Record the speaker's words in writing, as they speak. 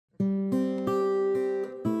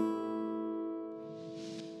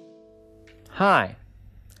Hi.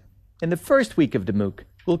 In the first week of the MOOC,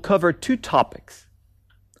 we'll cover two topics.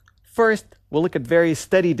 First, we'll look at various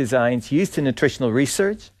study designs used in nutritional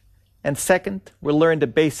research, and second, we'll learn the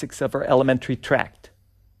basics of our alimentary tract.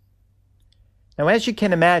 Now, as you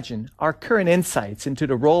can imagine, our current insights into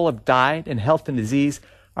the role of diet in health and disease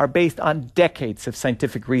are based on decades of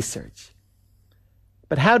scientific research.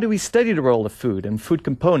 But how do we study the role of food and food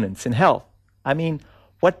components in health? I mean,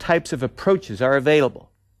 what types of approaches are available?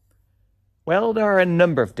 Well, there are a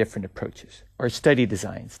number of different approaches or study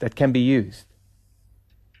designs that can be used.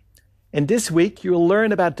 In this week, you will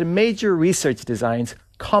learn about the major research designs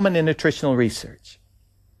common in nutritional research.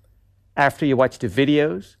 After you watch the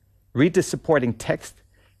videos, read the supporting text,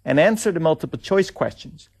 and answer the multiple choice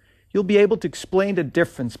questions, you'll be able to explain the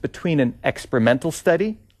difference between an experimental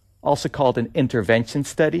study, also called an intervention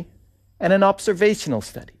study, and an observational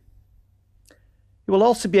study. You will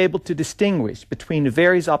also be able to distinguish between the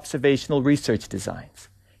various observational research designs: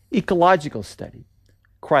 ecological study,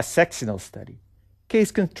 cross-sectional study,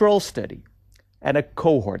 case control study, and a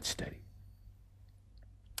cohort study.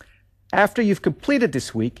 After you've completed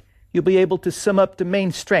this week, you'll be able to sum up the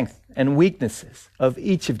main strengths and weaknesses of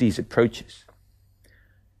each of these approaches.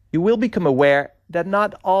 You will become aware that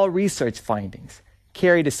not all research findings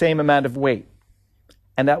carry the same amount of weight,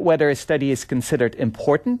 and that whether a study is considered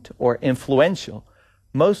important or influential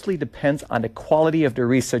mostly depends on the quality of the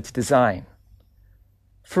research design.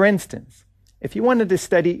 For instance, if you wanted to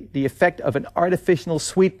study the effect of an artificial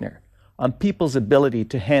sweetener on people's ability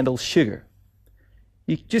to handle sugar,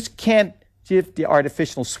 you just can't give the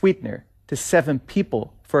artificial sweetener to 7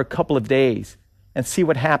 people for a couple of days and see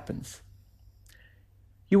what happens.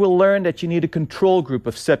 You will learn that you need a control group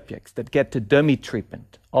of subjects that get the dummy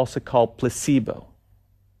treatment, also called placebo.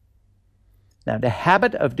 Now, the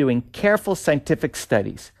habit of doing careful scientific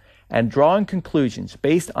studies and drawing conclusions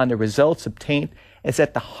based on the results obtained is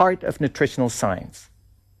at the heart of nutritional science.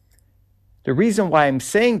 The reason why I'm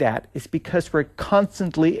saying that is because we're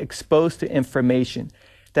constantly exposed to information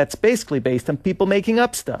that's basically based on people making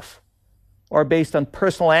up stuff, or based on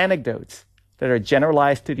personal anecdotes that are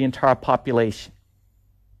generalized to the entire population.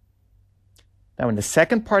 Now, in the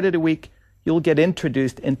second part of the week, you'll get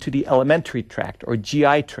introduced into the alimentary tract, or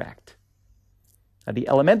GI tract. Now, the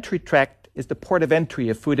alimentary tract is the port of entry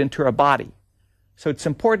of food into our body, so it's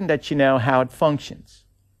important that you know how it functions.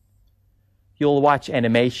 You'll watch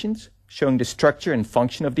animations showing the structure and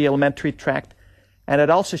function of the alimentary tract, and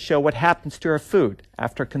it also shows what happens to our food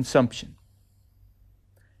after consumption.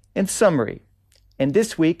 In summary, in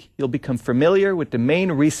this week, you'll become familiar with the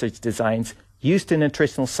main research designs used in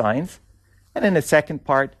nutritional science, and in the second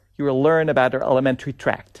part, you will learn about our alimentary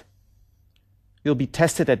tract. You'll be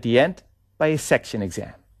tested at the end by a section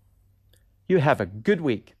exam. You have a good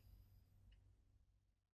week.